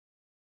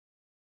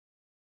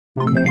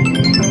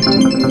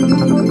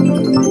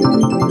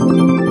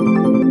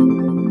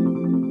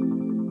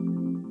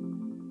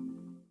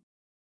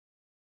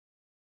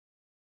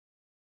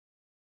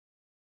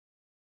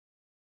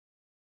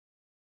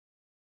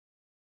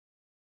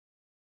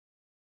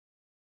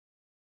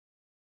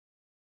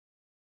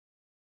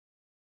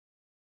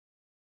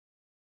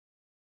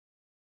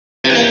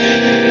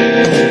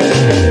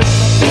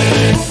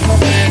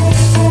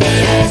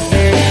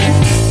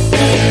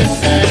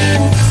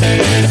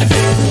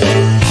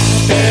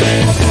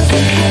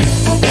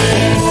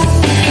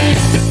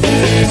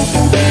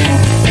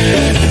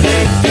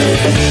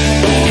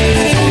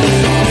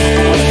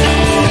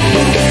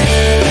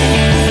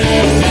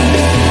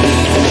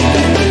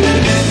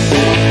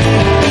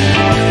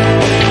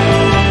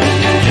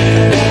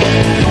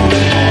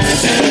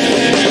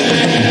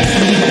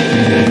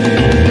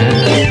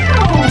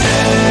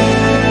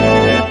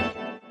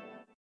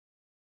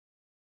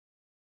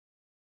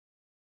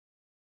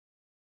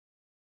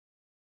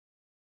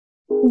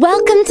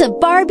Welcome to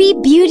Barbie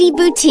Beauty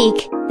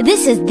Boutique.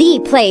 This is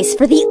the place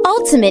for the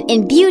ultimate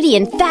in beauty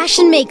and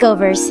fashion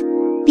makeovers.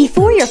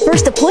 Before your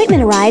first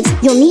appointment arrives,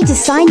 you'll need to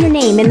sign your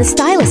name in the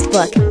stylist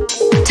book.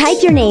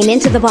 Type your name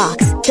into the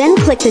box, then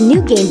click the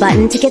New Game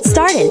button to get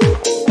started.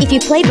 If you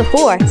played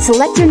before,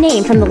 select your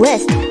name from the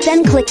list,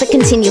 then click the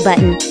Continue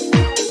button.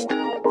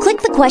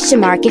 Click the question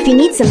mark if you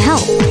need some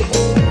help.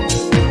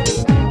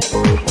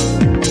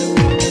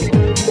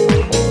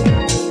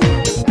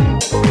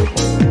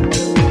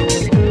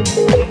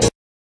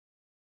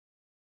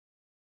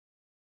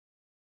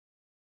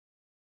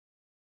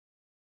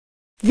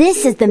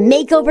 This is the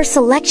makeover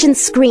selection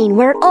screen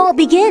where it all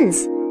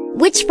begins.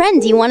 Which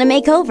friend do you want to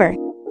make over?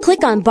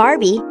 Click on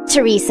Barbie,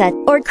 Teresa,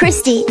 or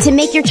Christy to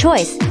make your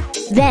choice.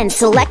 Then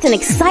select an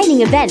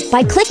exciting event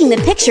by clicking the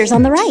pictures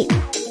on the right.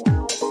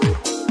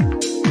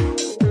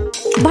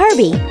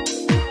 Barbie.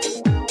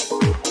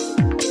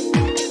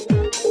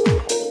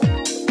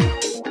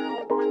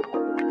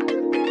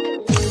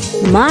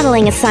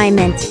 Modeling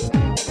assignment.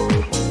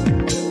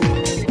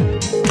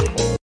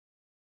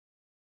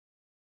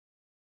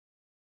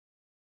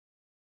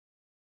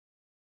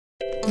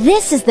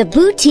 This is the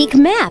boutique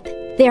map.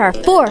 There are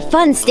 4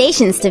 fun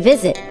stations to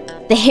visit.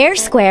 The hair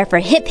square for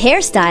hip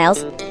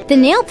hairstyles, the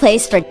nail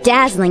place for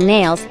dazzling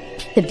nails,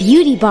 the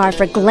beauty bar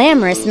for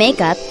glamorous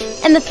makeup,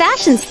 and the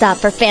fashion stop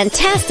for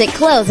fantastic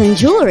clothes and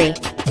jewelry.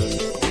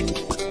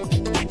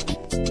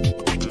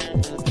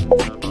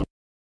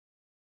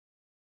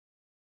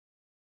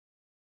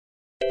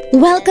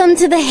 Welcome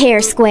to the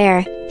hair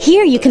square.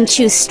 Here you can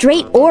choose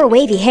straight or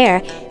wavy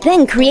hair,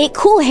 then create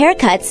cool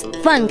haircuts,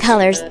 fun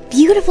colors,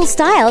 beautiful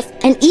styles,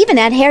 and even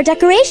add hair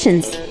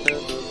decorations.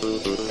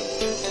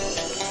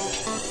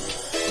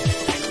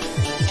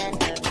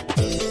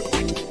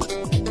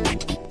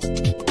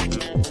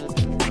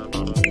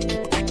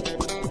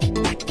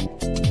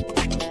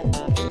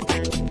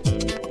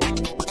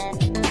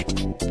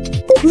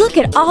 Look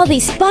at all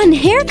these fun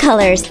hair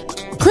colors!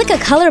 Click a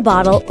color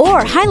bottle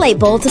or highlight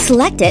bowl to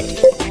select it.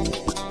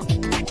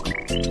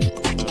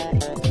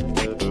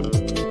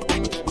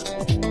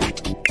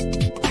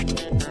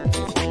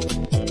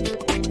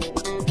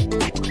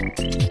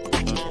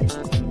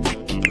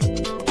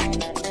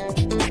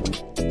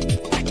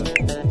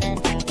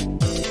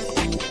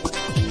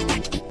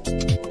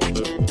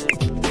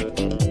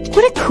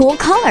 What a cool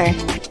color!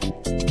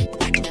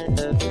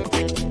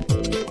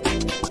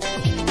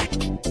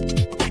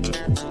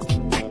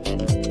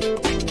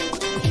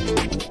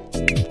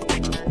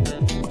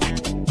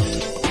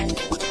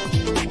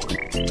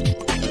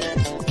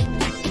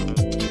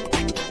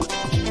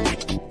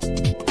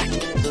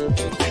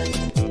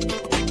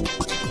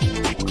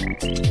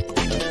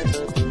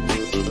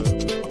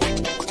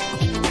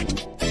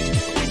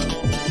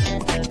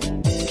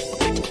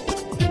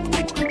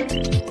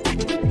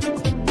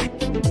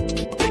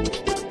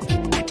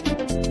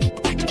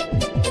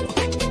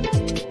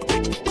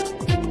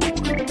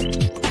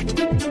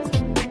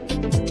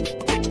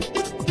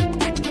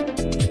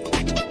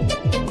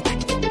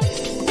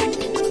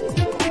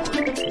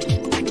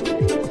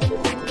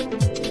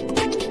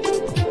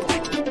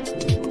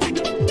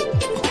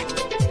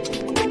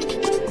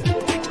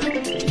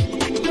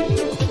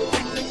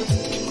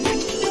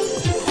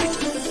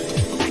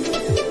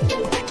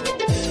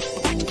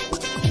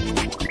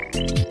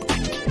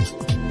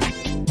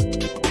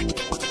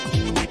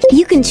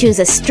 You can choose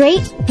a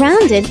straight,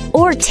 rounded,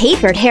 or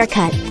tapered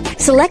haircut.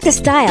 Select a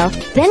style,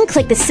 then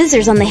click the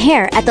scissors on the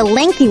hair at the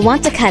length you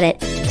want to cut it.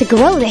 To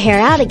grow the hair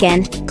out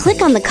again,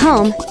 click on the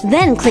comb,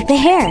 then click the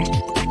hair.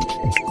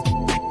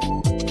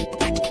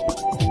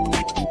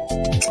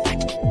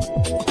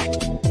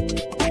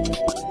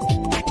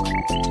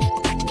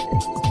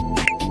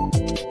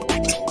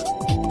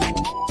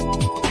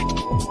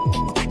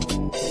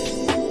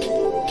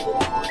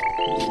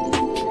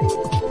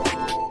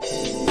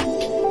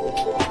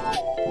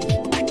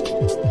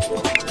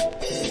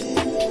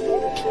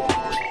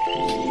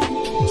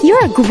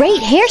 You're a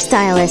great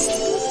hairstylist.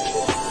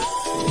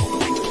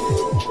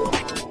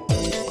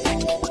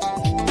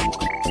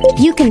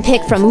 You can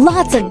pick from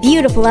lots of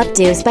beautiful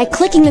updos by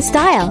clicking the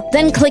style,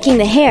 then clicking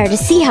the hair to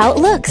see how it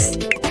looks.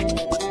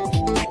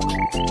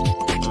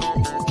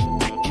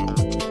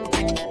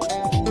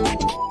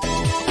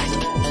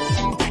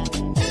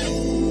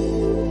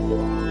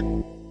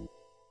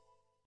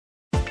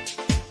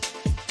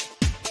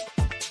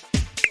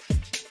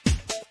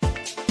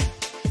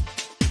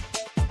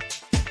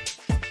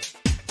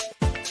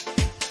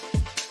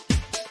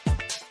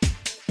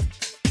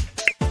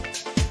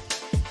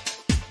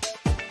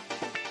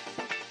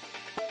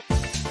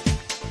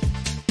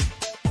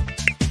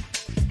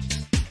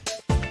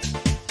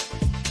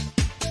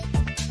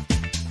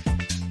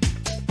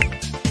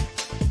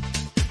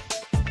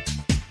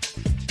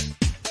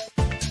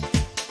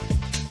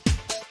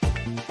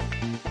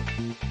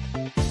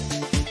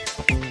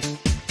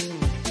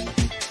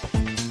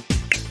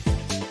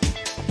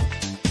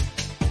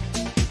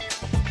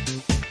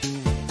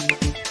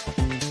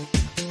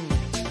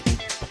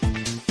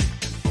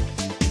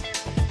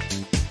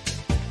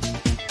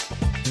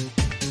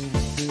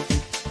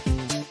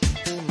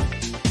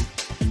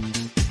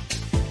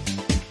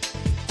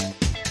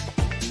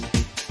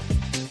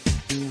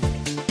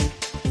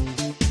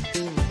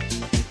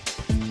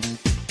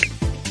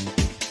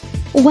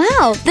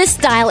 Wow, this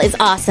style is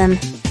awesome!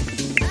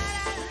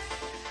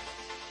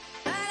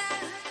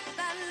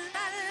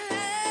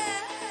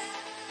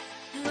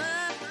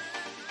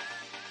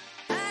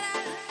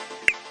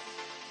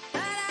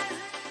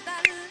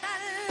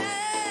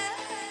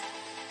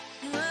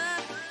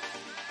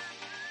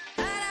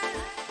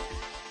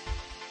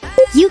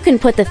 You can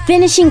put the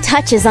finishing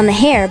touches on the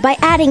hair by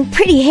adding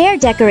pretty hair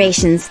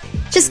decorations.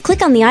 Just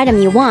click on the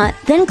item you want,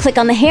 then click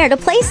on the hair to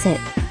place it.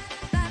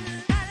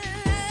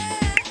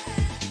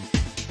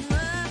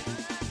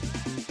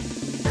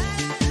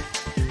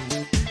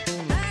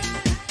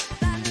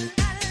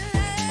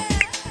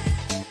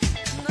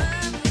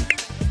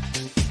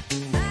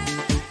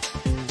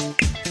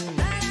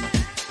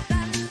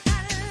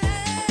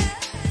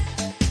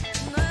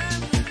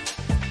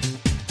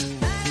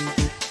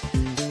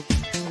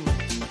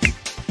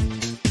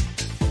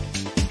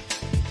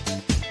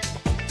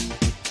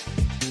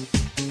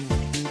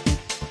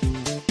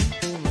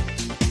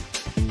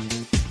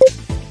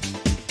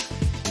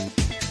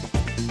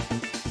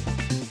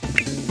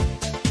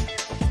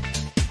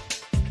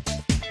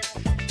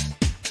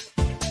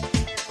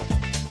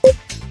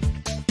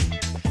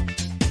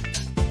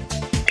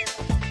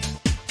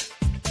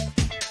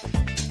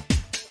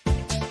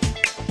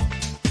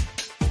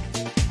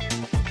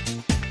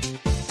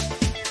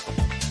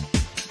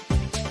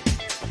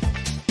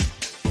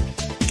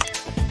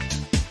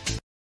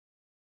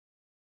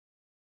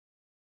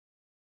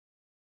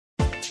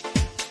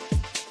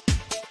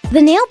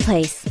 The nail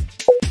place.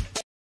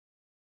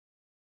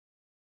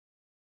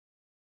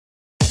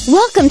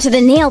 Welcome to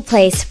the nail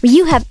place, where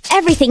you have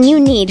everything you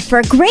need for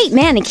a great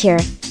manicure.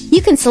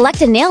 You can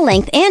select a nail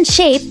length and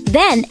shape,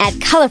 then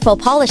add colorful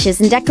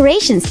polishes and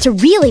decorations to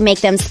really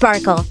make them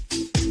sparkle.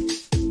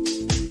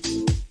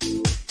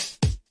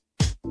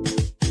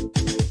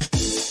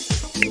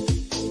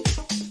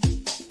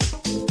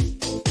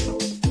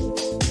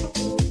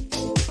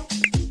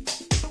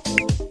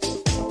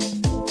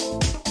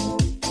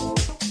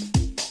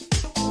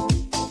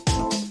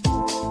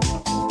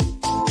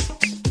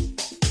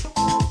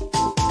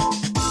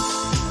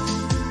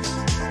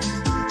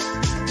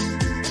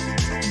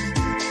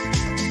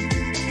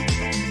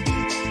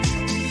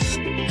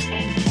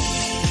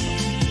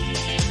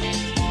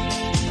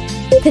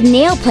 The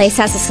nail place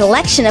has a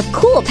selection of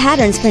cool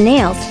patterns for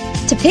nails.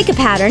 To pick a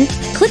pattern,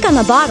 click on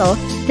the bottle,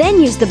 then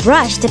use the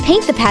brush to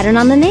paint the pattern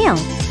on the nail.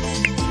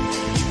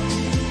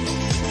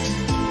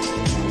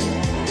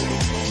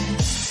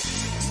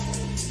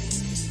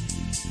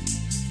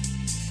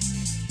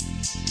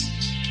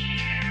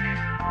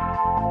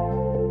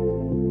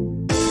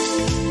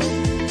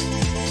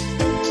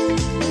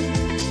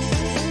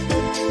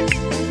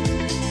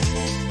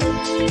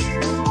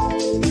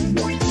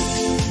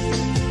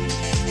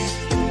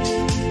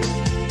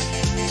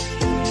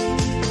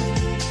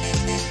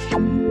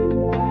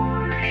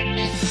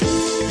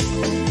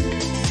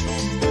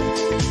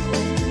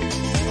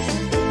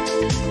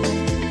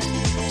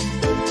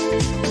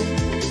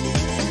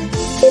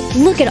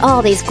 Look at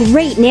all these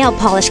great nail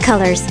polish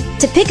colors.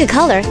 To pick a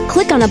color,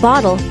 click on a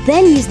bottle,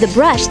 then use the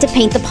brush to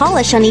paint the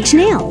polish on each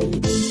nail.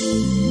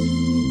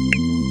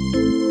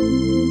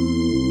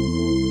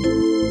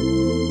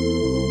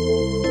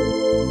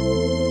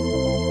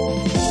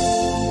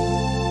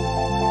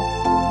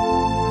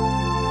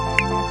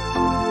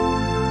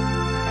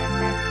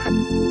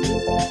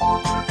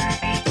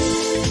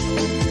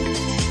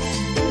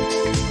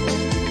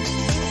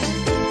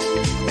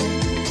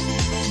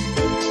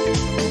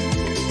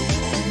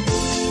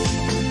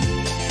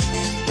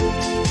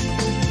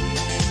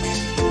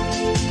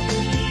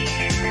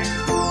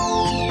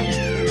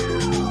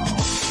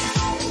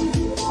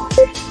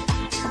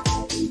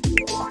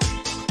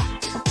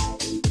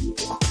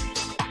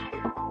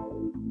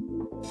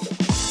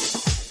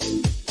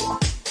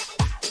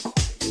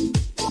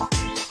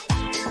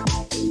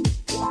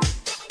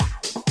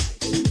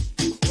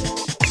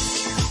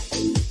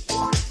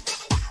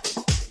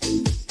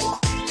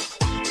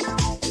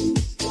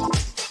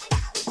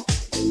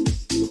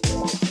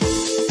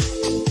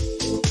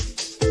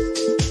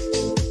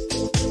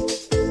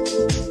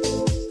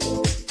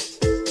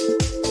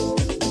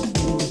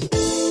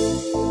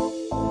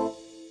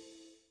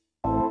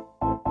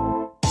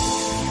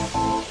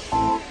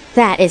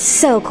 That is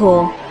so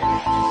cool.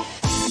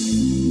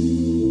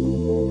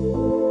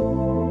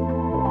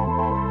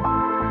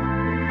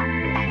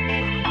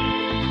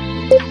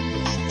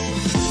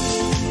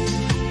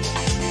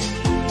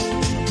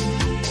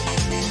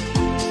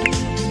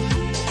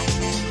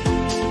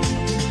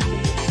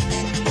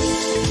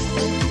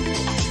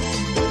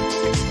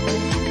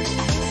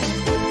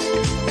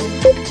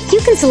 You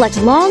can select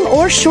long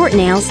or short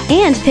nails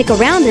and pick a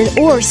rounded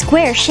or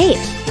square shape.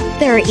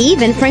 There are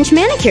even French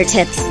manicure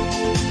tips.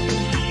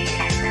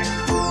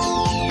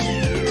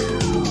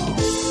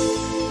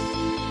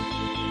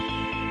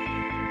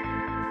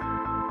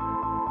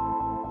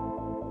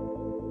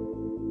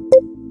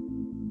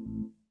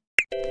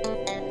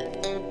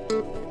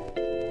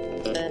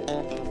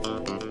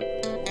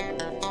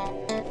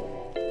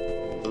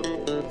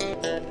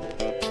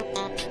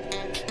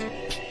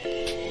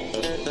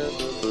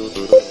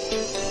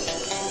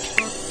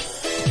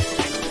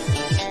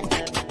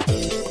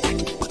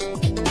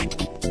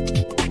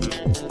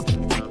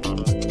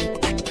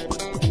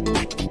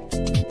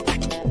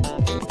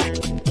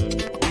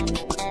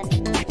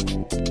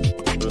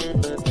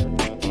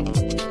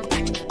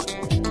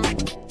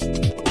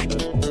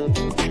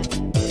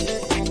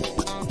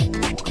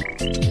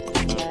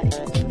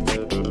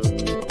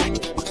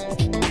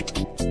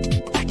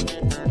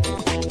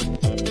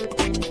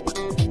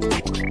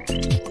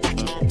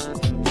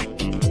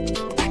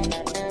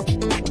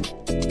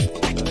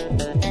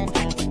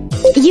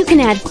 You can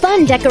add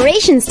fun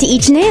decorations to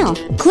each nail.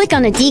 Click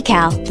on a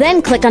decal,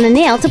 then click on a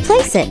nail to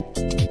place it.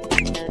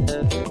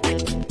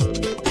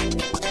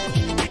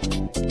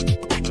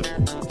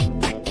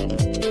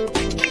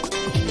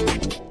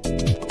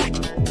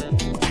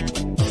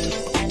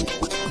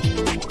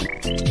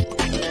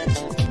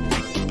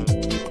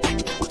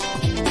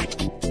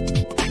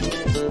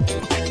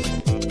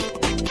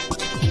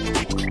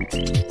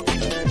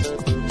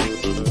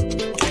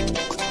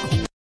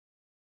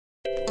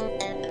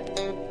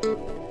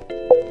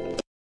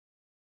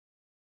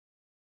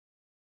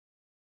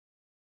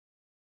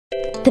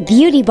 The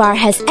beauty bar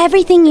has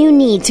everything you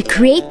need to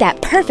create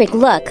that perfect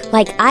look,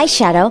 like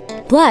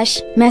eyeshadow,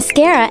 blush,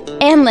 mascara,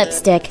 and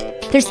lipstick.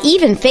 There's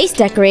even face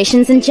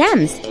decorations and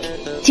gems.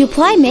 To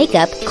apply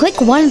makeup, click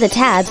one of the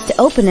tabs to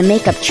open a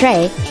makeup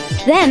tray,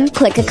 then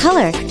click a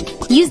color.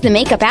 Use the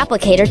makeup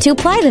applicator to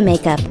apply the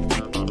makeup.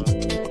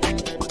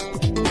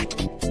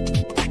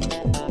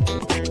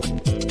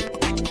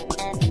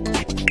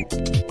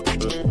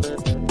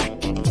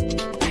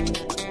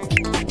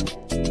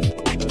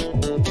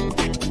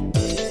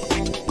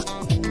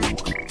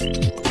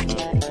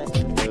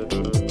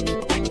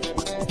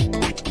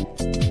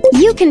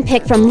 You can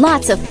pick from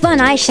lots of fun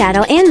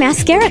eyeshadow and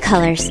mascara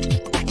colors.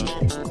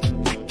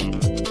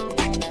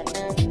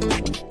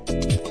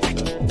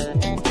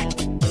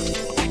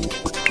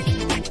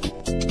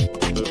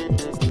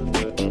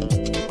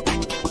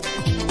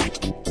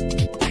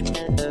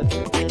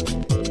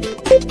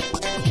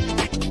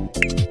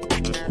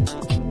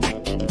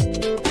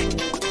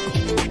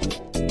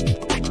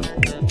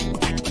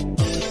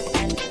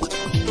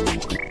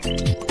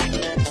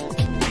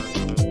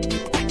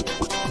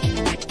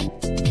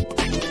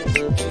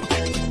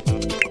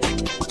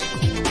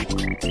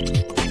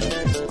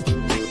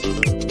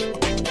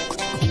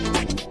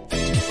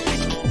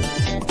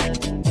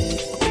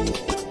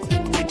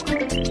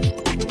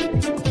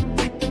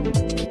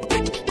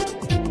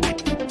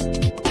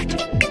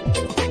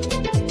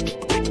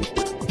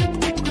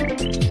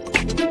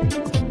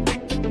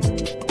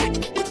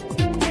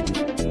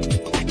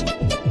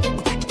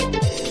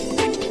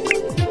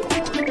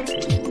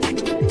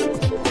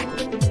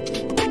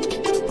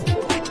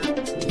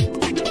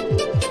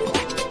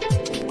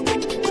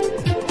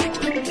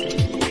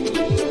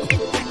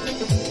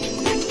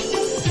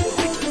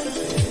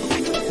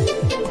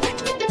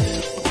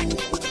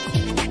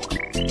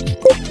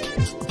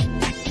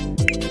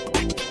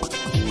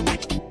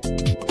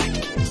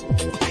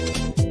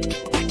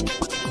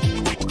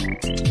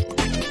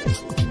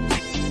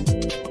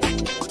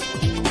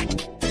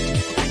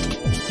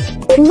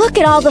 Look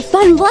at all the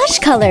fun blush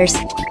colors!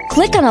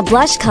 Click on a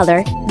blush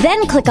color,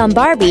 then click on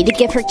Barbie to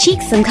give her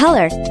cheeks some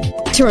color.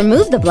 To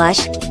remove the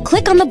blush,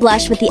 click on the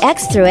blush with the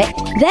X through it,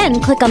 then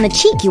click on the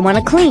cheek you want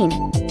to clean.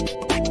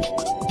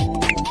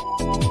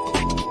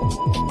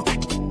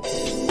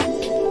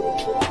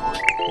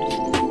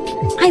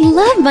 I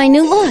love my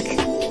new look!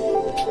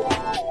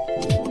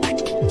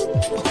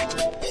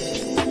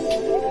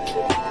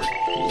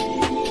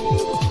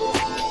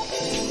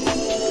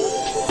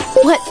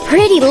 What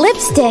pretty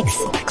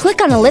lipsticks! Click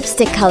on a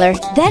lipstick color,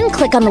 then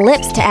click on the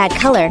lips to add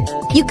color.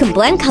 You can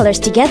blend colors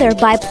together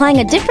by applying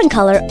a different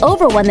color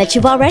over one that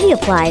you've already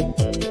applied.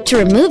 To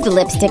remove the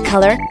lipstick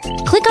color,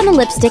 click on the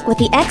lipstick with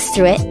the X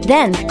through it,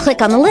 then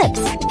click on the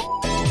lips.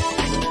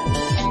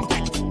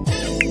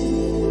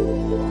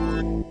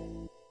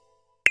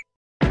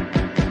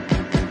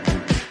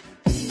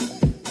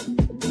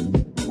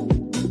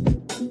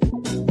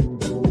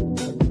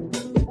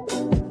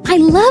 I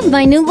love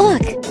my new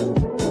look!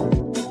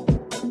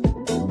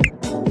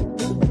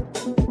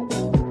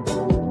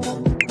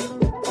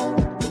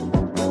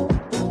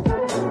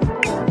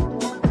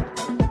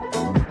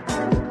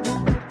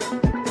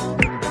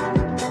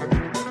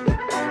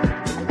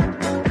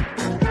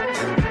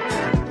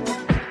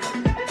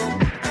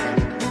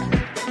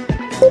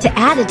 To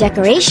add a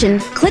decoration,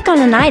 click on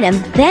an item,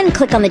 then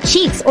click on the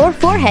cheeks or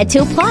forehead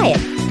to apply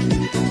it.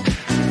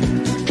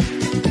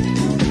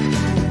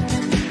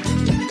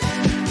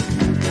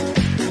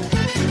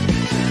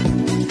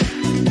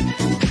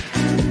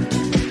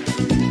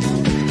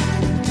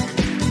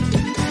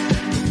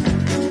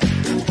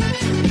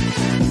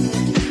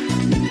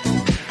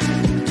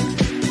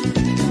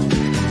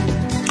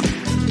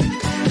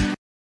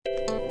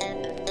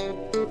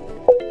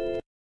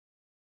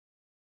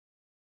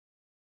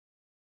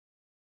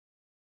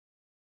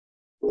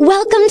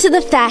 Welcome to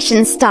the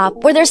fashion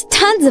stop, where there's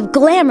tons of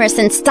glamorous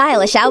and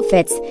stylish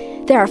outfits.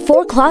 There are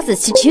 4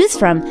 closets to choose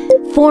from: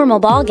 formal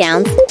ball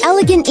gowns,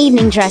 elegant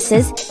evening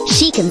dresses,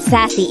 chic and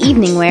sassy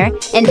evening wear,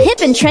 and hip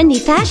and trendy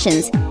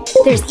fashions.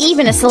 There's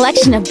even a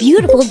selection of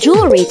beautiful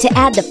jewelry to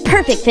add the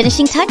perfect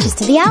finishing touches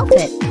to the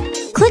outfit.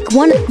 Click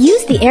one,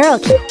 use the arrow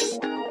key.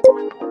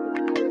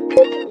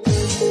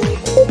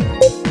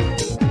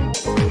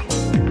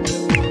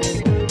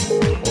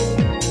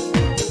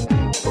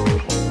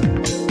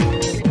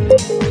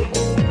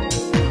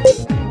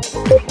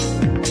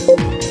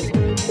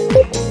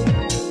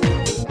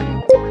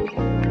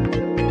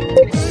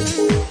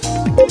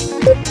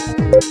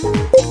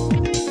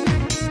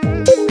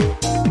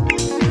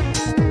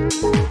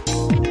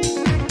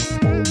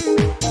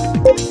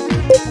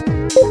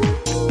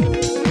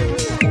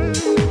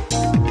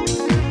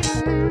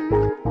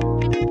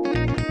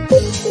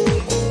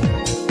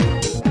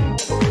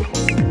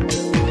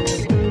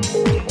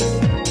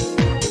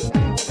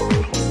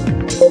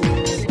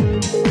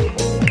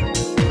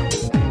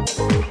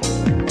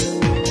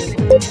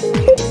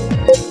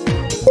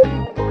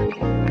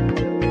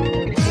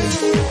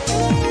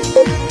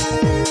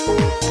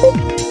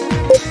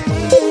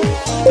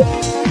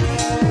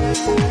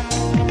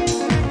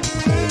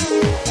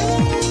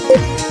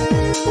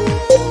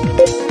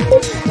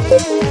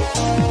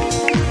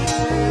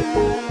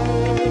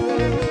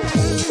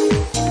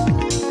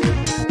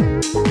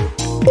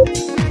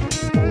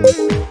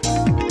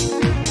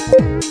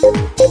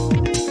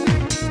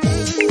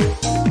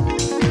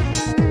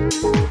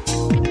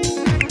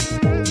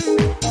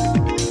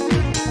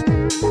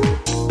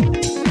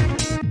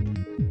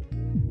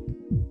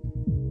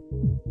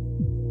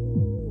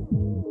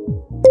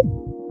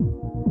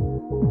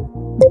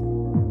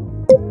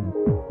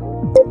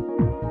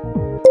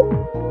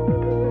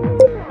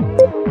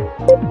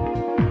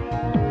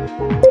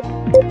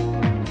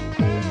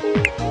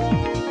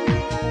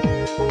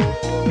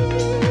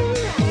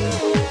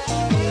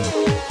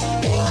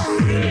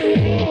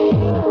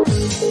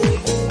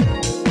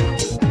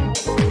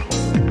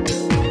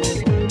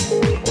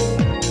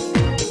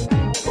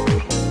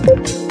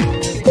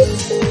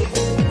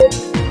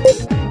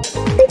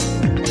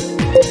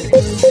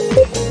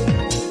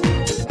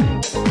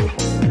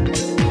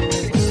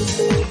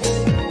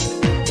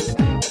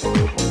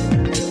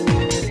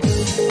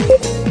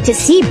 To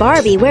see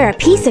Barbie wear a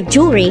piece of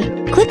jewelry,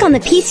 click on the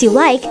piece you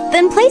like,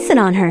 then place it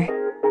on her.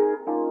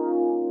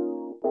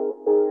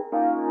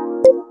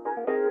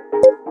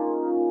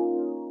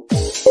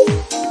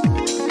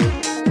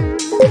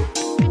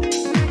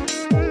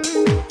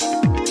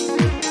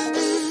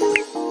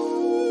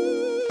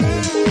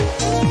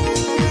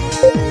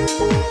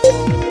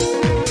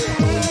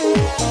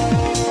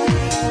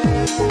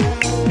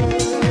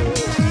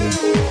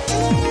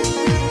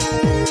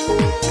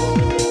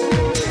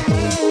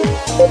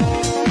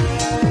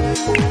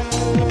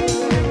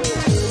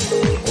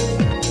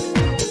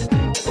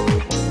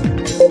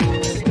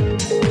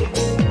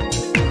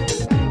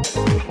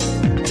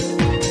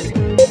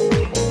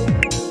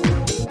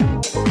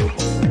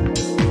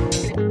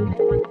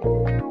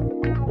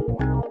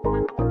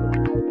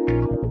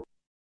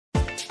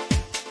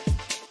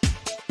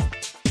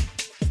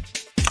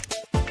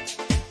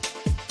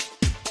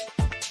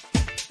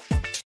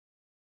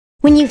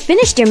 When you've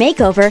finished your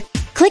makeover,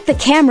 click the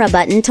camera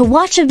button to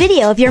watch a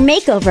video of your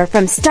makeover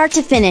from start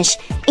to finish,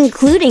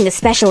 including the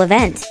special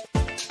event.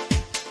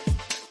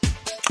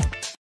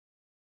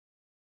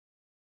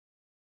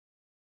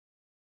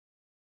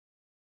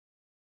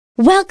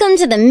 Welcome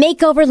to the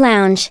Makeover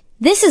Lounge.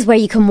 This is where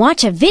you can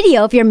watch a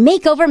video of your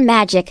makeover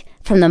magic,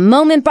 from the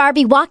moment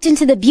Barbie walked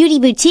into the beauty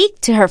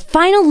boutique to her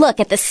final look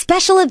at the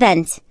special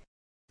event.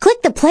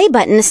 Click the play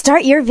button to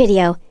start your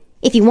video.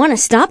 If you want to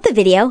stop the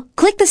video,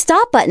 click the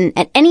stop button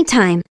at any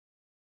time.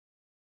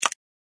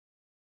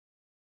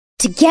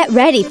 To get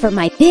ready for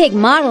my big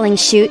modeling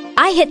shoot,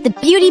 I hit the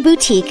beauty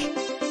boutique.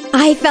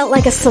 I felt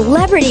like a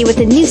celebrity with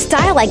the new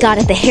style I got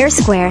at the hair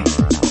square.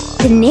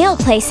 The nail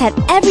place had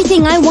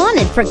everything I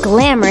wanted for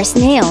glamorous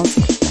nails.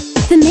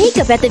 The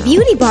makeup at the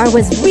beauty bar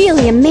was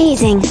really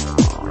amazing.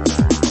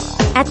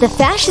 At the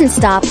fashion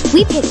stop,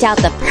 we picked out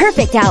the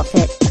perfect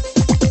outfit.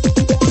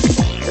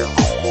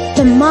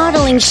 The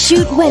modeling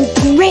shoot went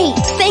great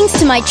thanks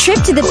to my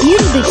trip to the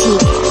beauty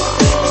boutique.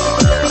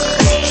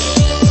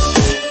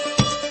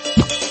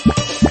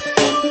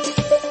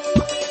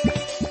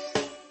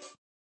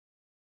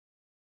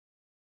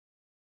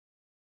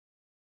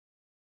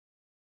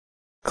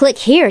 Click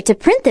here to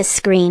print this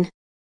screen.